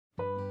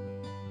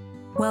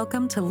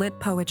Welcome to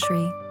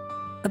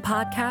Litpoetry, the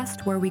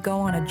podcast where we go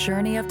on a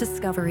journey of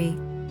discovery,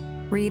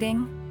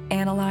 reading,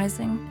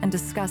 analyzing, and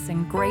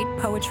discussing great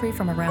poetry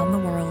from around the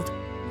world.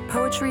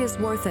 Poetry is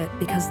worth it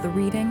because the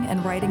reading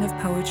and writing of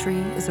poetry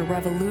is a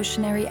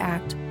revolutionary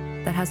act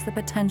that has the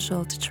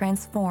potential to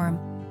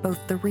transform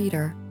both the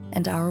reader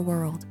and our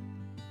world.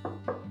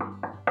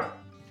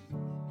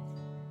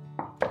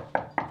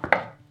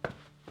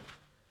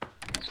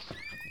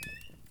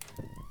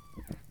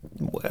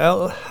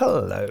 Well,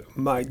 hello,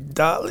 my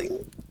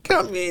darling.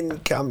 Come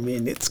in,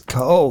 it's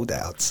cold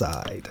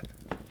outside.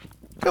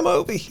 Come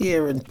over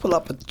here and pull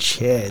up a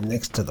chair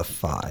next to the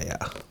fire.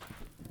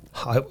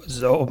 I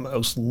was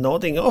almost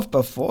nodding off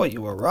before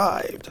you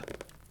arrived.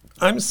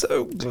 I'm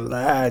so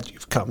glad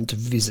you've come to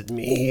visit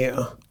me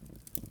here.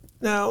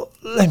 Now,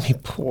 let me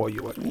pour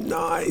you a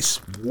nice,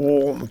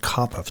 warm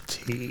cup of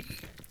tea.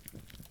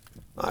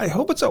 I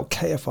hope it's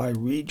okay if I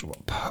read you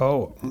a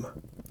poem.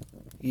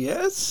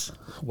 Yes?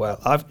 Well,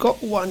 I've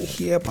got one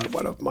here by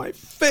one of my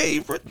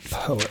favourite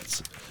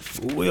poets,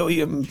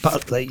 William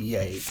Butler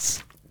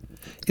Yeats.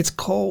 It's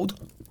called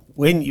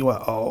When You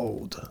Are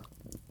Old.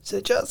 So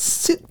just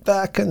sit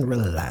back and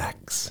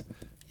relax.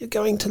 You're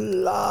going to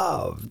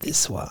love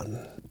this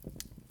one.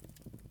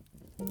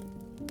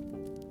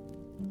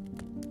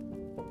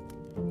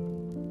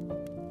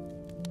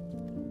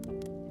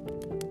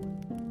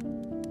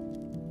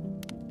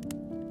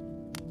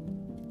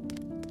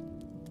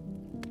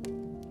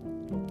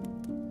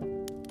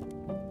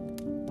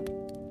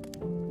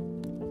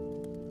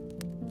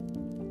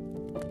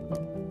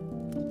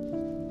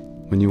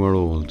 When you are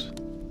old.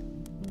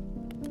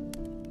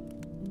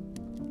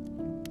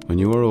 When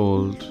you are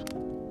old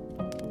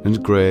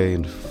and grey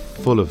and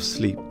full of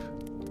sleep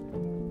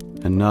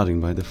and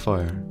nodding by the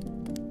fire,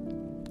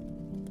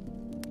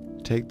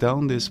 take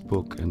down this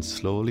book and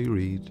slowly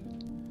read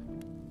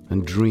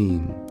and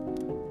dream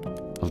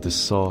of the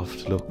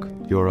soft look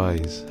your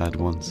eyes had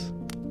once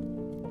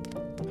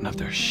and of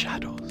their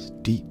shadows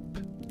deep.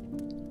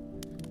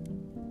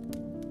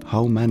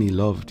 How many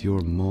loved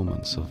your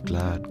moments of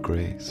glad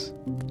grace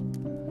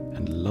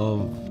and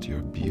loved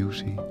your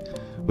beauty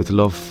with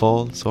love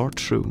false or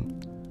true.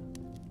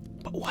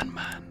 But one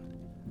man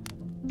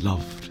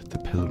loved the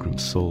pilgrim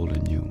soul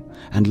in you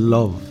and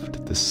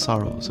loved the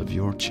sorrows of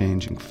your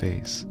changing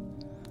face.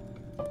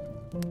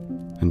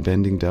 And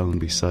bending down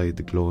beside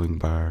the glowing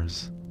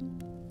bars,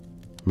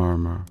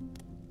 murmur,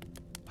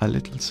 a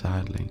little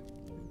sadly,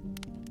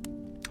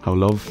 how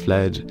love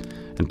fled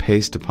and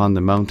paced upon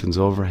the mountains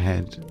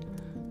overhead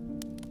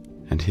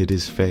and hid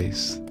his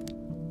face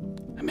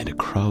amid a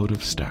crowd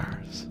of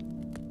stars.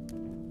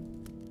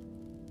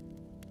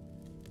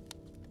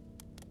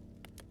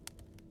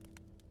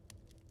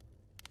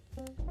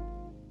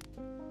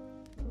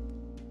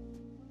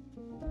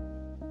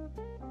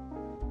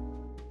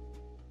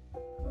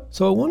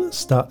 So I want to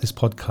start this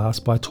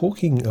podcast by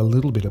talking a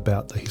little bit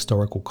about the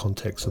historical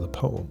context of the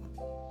poem.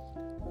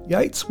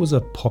 Yeats was a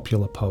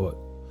popular poet,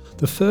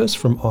 the first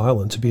from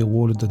Ireland to be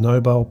awarded the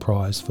Nobel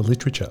Prize for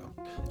Literature.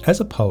 As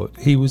a poet,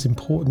 he was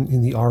important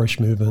in the Irish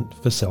movement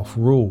for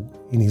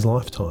self-rule in his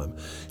lifetime,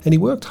 and he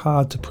worked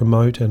hard to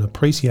promote an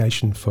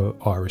appreciation for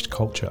Irish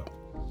culture.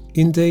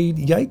 Indeed,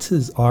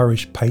 Yeats's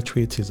Irish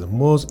patriotism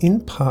was in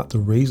part the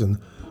reason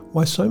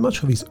why so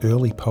much of his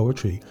early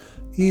poetry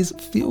is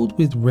filled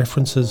with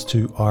references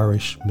to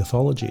Irish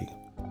mythology.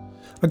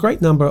 A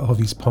great number of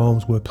his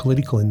poems were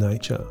political in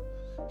nature.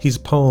 His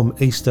poem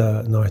Easter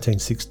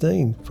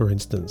 1916, for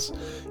instance,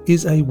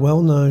 is a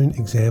well-known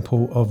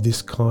example of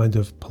this kind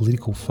of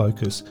political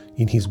focus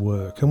in his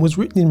work and was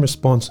written in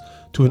response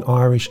to an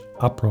Irish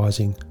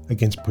uprising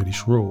against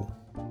British rule.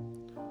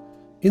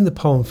 In the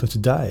poem for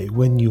today,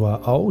 When You Are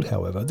Old,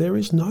 however, there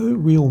is no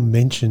real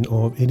mention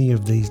of any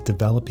of these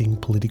developing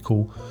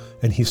political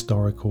and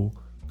historical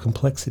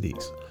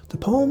complexities. The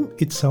poem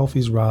itself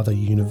is rather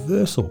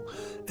universal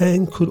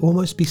and could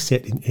almost be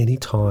set in any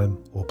time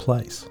or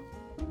place.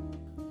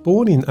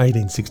 Born in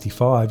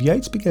 1865,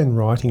 Yeats began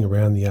writing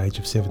around the age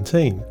of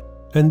 17,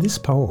 and this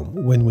poem,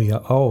 When We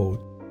Are Old,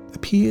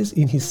 appears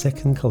in his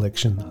second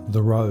collection,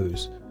 The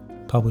Rose,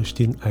 published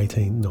in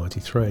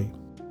 1893.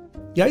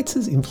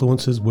 Yeats's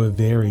influences were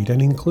varied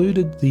and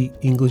included the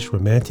English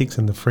Romantics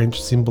and the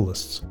French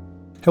Symbolists.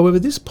 However,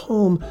 this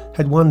poem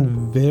had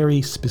one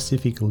very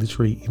specific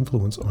literary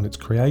influence on its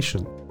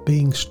creation,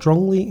 being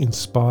strongly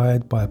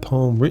inspired by a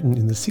poem written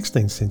in the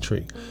 16th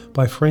century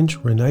by French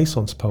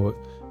Renaissance poet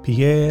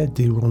Pierre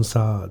de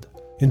Ronsard,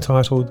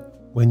 entitled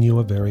When You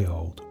Are Very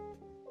Old.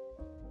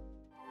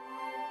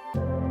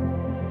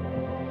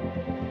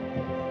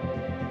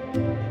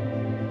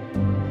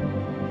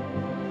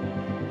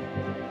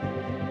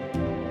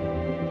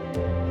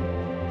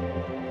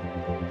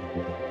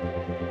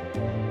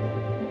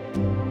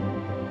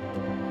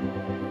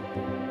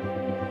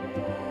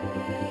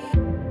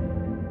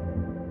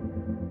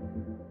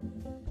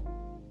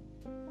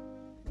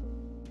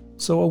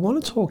 So I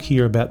want to talk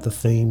here about the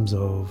themes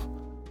of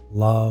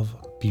love,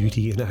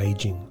 beauty and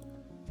ageing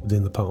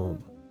within the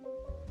poem.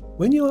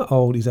 When You Are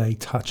Old is a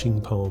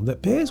touching poem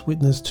that bears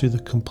witness to the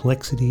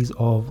complexities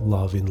of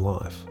love in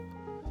life.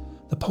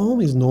 The poem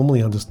is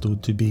normally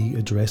understood to be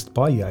addressed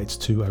by Yeats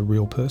to a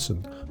real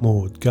person,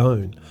 Maud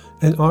Gonne,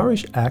 an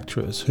Irish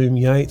actress whom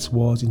Yeats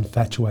was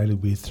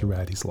infatuated with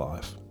throughout his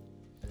life.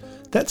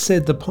 That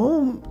said, the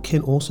poem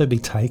can also be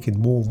taken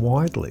more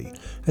widely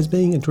as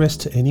being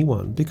addressed to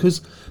anyone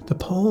because the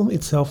poem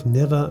itself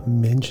never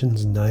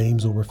mentions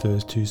names or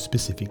refers to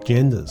specific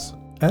genders.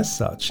 As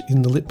such,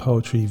 in the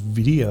Litpoetry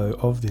video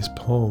of this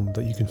poem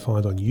that you can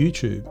find on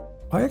YouTube,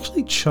 I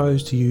actually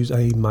chose to use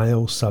a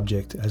male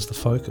subject as the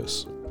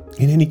focus.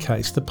 In any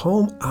case, the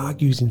poem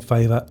argues in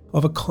favour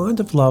of a kind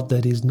of love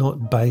that is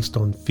not based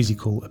on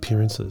physical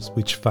appearances,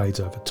 which fades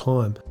over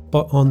time,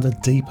 but on the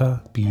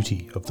deeper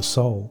beauty of the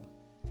soul.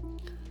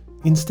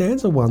 In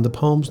stanza 1, the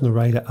poem's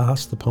narrator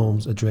asks the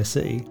poem's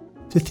addressee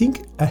to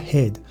think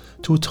ahead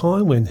to a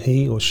time when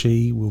he or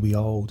she will be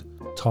old,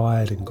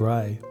 tired and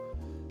grey.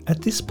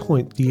 At this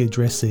point, the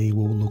addressee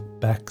will look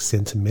back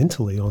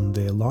sentimentally on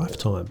their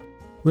lifetime,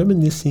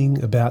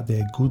 reminiscing about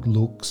their good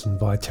looks and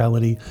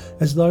vitality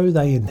as though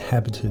they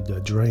inhabited a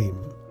dream.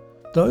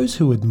 Those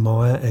who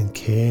admire and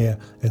care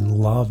and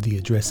love the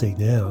addressee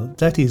now,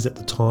 that is at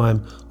the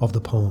time of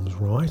the poem's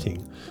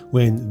writing,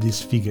 when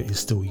this figure is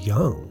still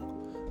young,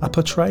 are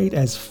portrayed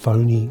as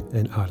phony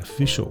and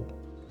artificial.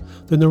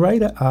 The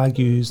narrator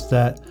argues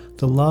that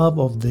the love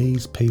of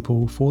these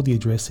people for the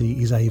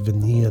addressee is a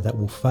veneer that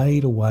will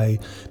fade away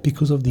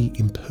because of the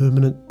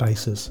impermanent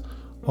basis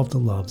of the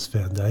love's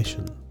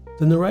foundation.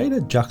 The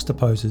narrator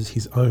juxtaposes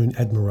his own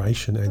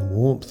admiration and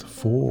warmth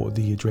for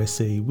the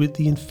addressee with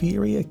the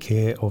inferior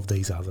care of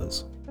these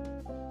others.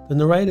 The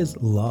narrator's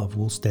love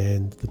will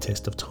stand the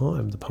test of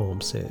time, the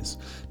poem says,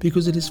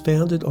 because it is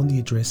founded on the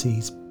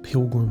addressee's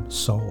pilgrim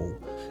soul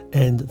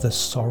and the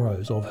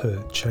sorrows of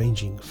her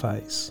changing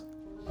face.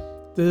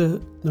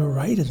 The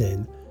narrator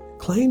then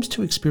claims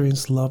to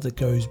experience love that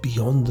goes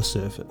beyond the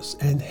surface,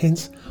 and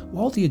hence,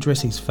 while the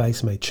addressee's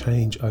face may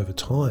change over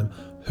time,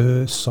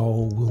 her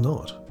soul will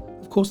not.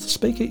 Of course, the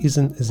speaker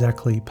isn't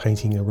exactly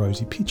painting a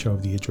rosy picture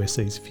of the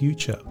addressee's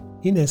future.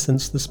 In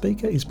essence, the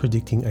speaker is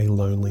predicting a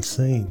lonely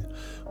scene,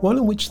 one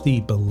in which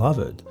the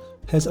beloved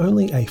has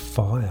only a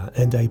fire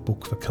and a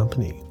book for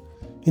company.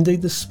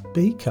 Indeed, the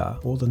speaker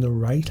or the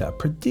narrator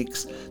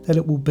predicts that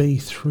it will be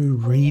through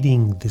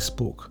reading this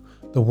book,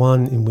 the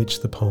one in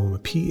which the poem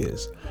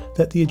appears,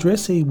 that the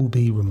addressee will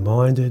be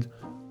reminded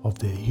of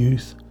their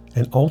youth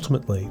and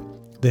ultimately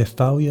their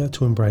failure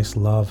to embrace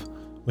love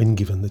when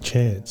given the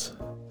chance.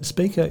 The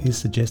speaker is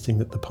suggesting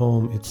that the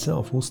poem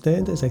itself will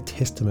stand as a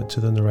testament to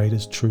the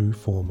narrator's true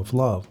form of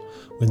love,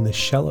 when the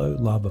shallow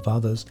love of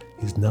others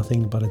is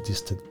nothing but a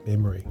distant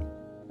memory.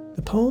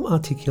 The poem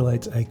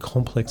articulates a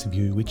complex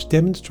view which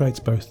demonstrates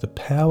both the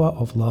power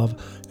of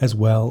love as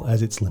well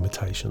as its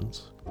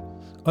limitations.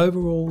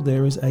 Overall,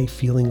 there is a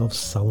feeling of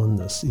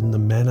sullenness in the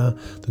manner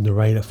the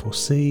narrator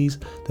foresees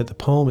that the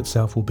poem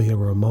itself will be a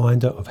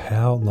reminder of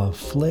how love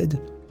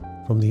fled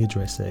from the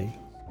addressee.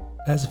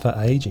 As for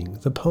aging,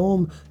 the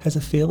poem has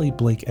a fairly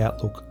bleak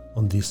outlook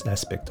on this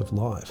aspect of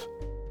life.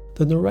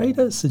 The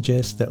narrator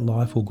suggests that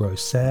life will grow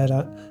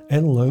sadder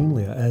and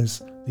lonelier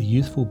as the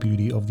youthful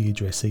beauty of the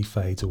addressee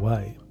fades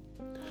away.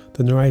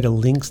 The narrator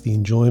links the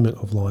enjoyment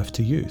of life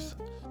to youth,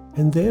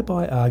 and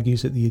thereby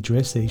argues that the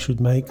addressee should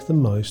make the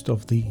most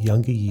of the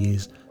younger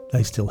years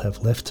they still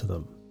have left to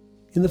them.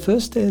 In the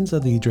first stanza,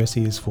 the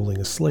addressee is falling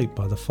asleep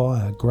by the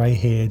fire,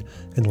 grey-haired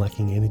and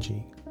lacking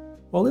energy.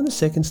 While in the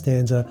second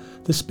stanza,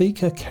 the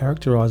speaker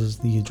characterises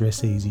the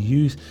addressee's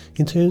youth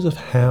in terms of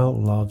how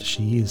loved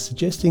she is,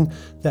 suggesting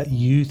that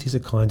youth is a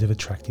kind of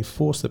attractive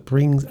force that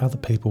brings other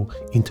people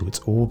into its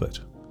orbit.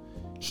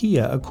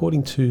 Here,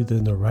 according to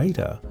the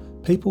narrator,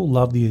 people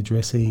love the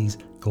addressee's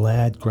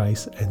glad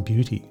grace and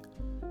beauty.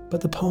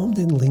 But the poem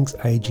then links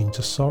aging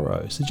to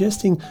sorrow,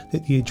 suggesting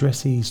that the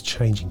addressee's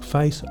changing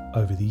face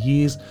over the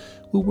years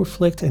will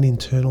reflect an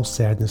internal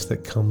sadness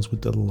that comes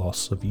with the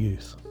loss of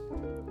youth.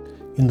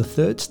 In the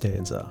third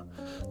stanza,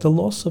 the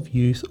loss of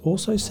youth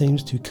also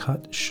seems to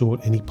cut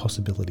short any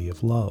possibility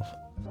of love.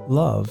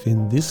 Love,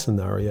 in this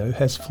scenario,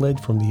 has fled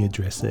from the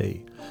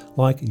addressee,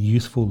 like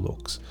youthful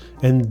looks,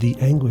 and the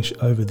anguish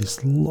over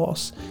this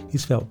loss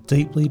is felt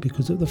deeply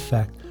because of the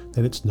fact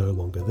that it's no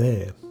longer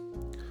there.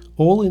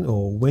 All in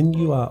all, When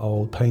You Are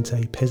Old paints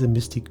a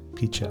pessimistic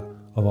picture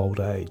of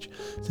old age,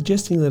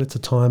 suggesting that it's a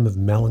time of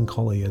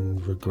melancholy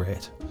and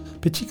regret,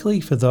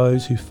 particularly for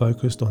those who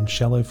focused on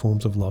shallow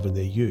forms of love in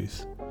their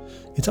youth.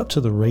 It's up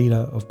to the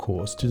reader, of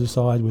course, to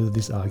decide whether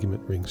this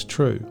argument rings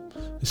true,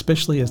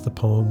 especially as the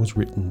poem was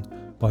written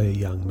by a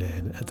young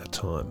man at the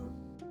time.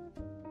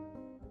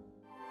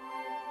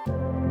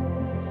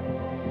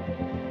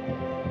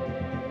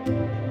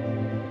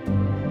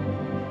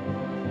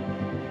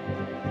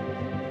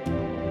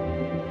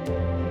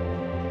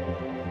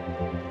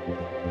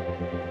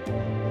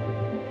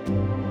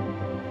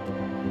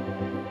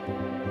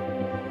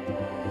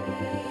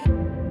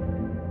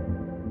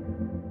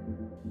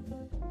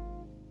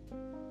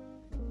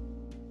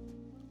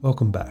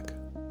 Welcome back.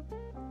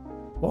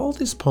 While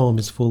this poem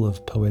is full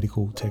of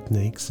poetical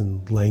techniques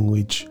and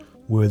language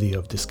worthy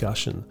of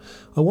discussion,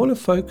 I want to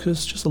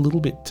focus just a little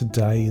bit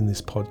today in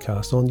this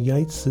podcast on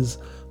Yeats's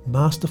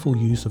masterful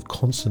use of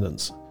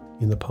consonants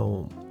in the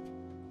poem.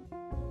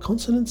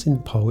 Consonance in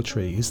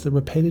poetry is the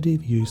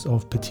repetitive use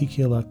of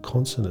particular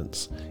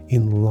consonants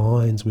in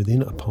lines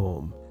within a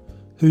poem,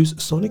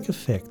 whose sonic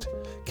effect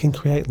can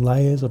create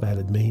layers of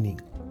added meaning.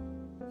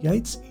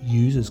 Yeats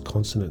uses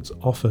consonants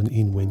often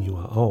in When You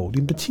Are Old.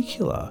 In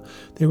particular,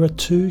 there are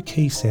two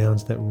key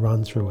sounds that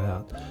run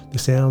throughout, the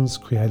sounds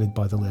created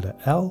by the letter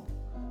L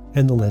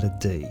and the letter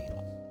D.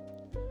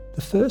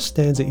 The first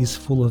stanza is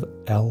full of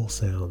L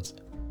sounds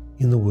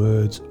in the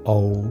words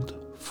old,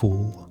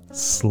 full,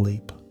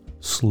 sleep,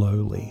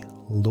 slowly,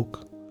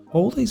 look.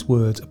 All these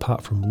words,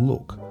 apart from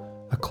look,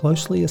 are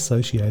closely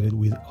associated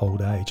with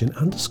old age and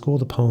underscore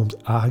the poem's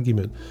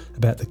argument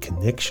about the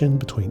connection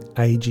between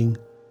aging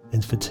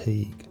and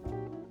fatigue.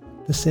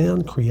 The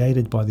sound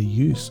created by the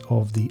use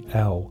of the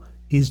L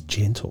is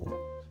gentle,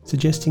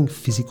 suggesting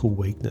physical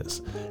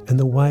weakness, and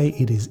the way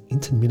it is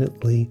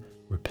intermittently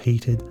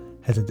repeated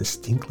has a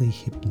distinctly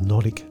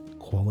hypnotic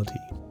quality.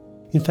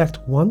 In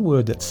fact, one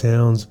word that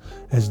sounds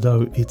as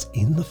though it's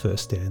in the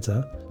first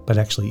stanza, but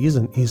actually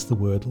isn't, is the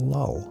word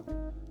lull.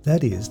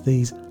 That is,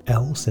 these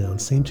L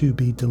sounds seem to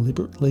be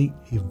deliberately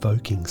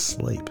evoking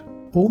sleep,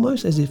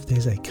 almost as if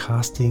there's a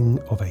casting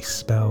of a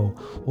spell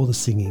or the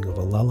singing of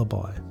a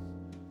lullaby.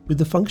 With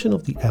the function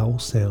of the L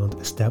sound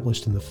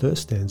established in the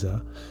first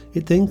stanza,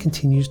 it then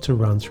continues to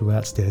run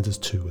throughout stanzas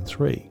 2 and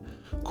 3,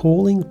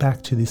 calling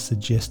back to this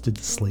suggested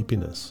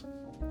sleepiness.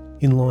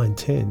 In line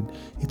 10,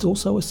 it's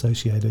also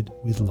associated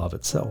with love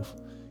itself,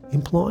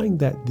 implying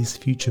that this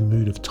future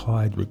mood of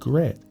tired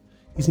regret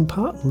is in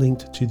part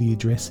linked to the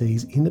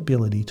addressee's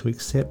inability to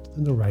accept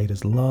the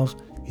narrator's love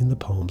in the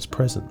poem's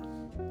present.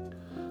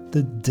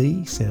 The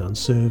D sound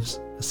serves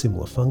a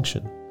similar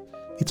function.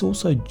 It's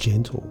also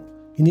gentle,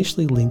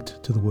 initially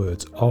linked to the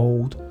words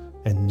old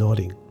and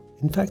nodding.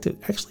 In fact, it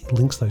actually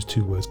links those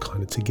two words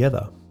kind of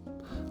together.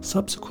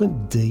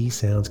 Subsequent D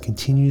sounds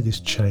continue this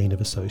chain of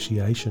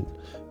association,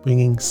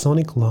 bringing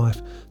sonic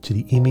life to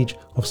the image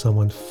of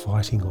someone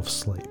fighting off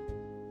sleep.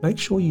 Make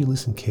sure you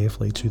listen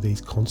carefully to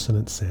these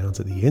consonant sounds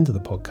at the end of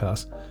the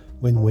podcast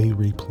when we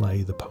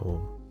replay the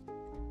poem.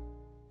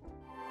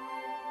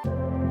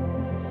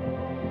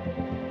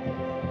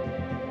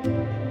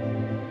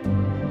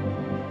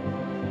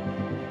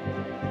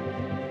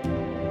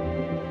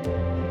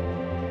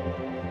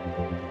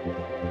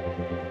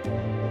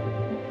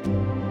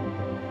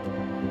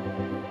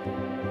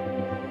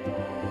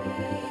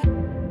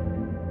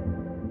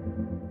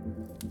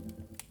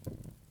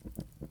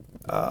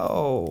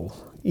 Oh,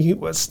 you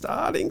were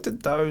starting to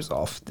doze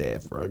off there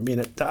for a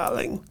minute,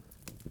 darling.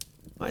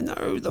 I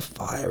know the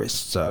fire is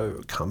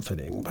so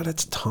comforting, but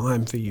it's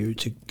time for you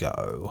to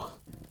go.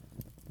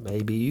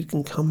 Maybe you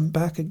can come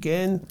back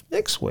again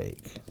next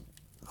week.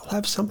 I'll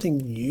have something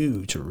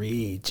new to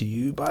read to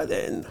you by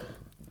then.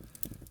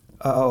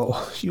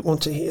 Oh, you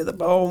want to hear the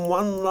poem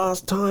one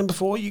last time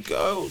before you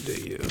go, do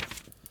you?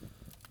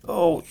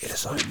 Oh,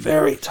 yes, I'm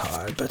very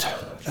tired, but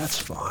that's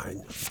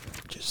fine.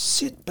 Just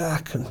sit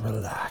back and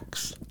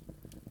relax.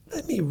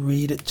 Let me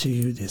read it to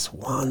you this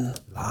one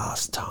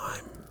last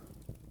time.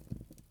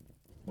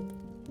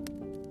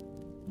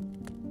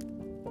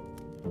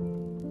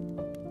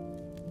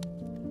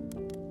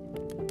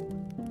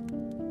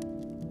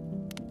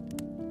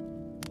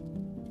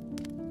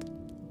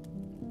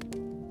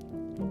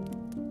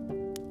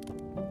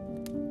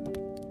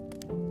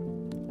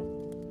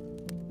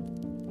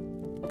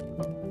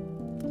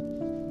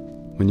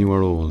 When you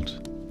are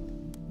old.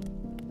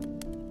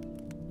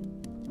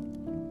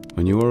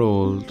 When you are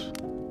old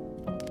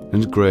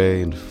and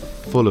grey and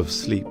full of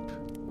sleep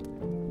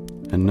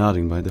and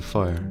nodding by the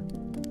fire,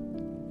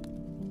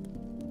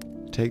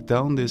 take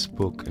down this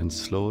book and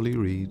slowly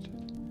read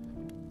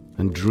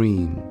and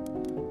dream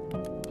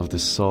of the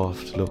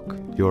soft look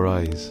your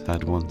eyes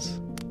had once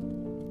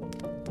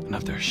and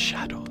of their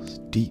shadows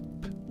deep.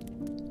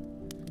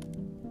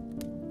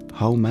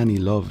 How many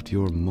loved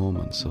your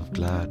moments of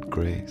glad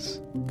grace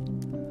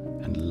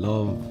and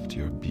loved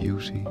your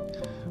beauty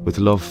with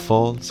love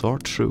false or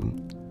true.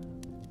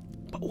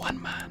 But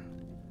one man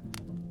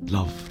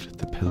loved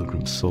the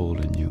pilgrim soul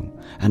in you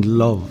and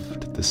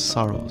loved the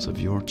sorrows of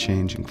your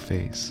changing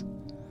face.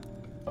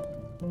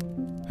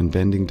 And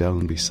bending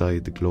down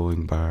beside the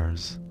glowing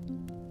bars,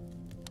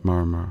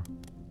 murmur,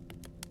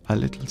 a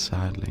little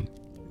sadly,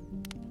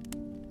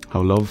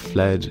 how love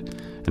fled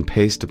and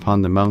paced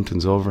upon the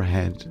mountains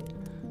overhead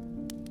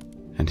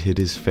and hid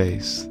his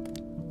face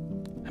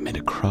amid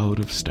a crowd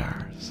of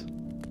stars.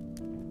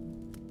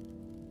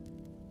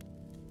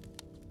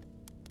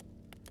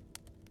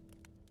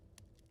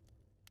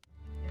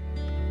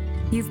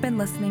 You've been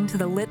listening to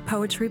the Lit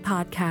Poetry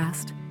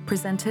Podcast,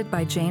 presented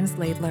by James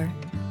Laidler.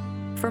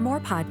 For more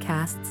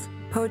podcasts,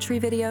 poetry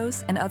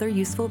videos, and other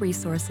useful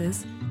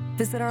resources,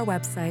 visit our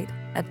website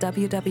at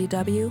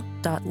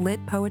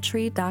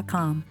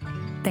www.litpoetry.com.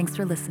 Thanks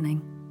for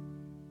listening.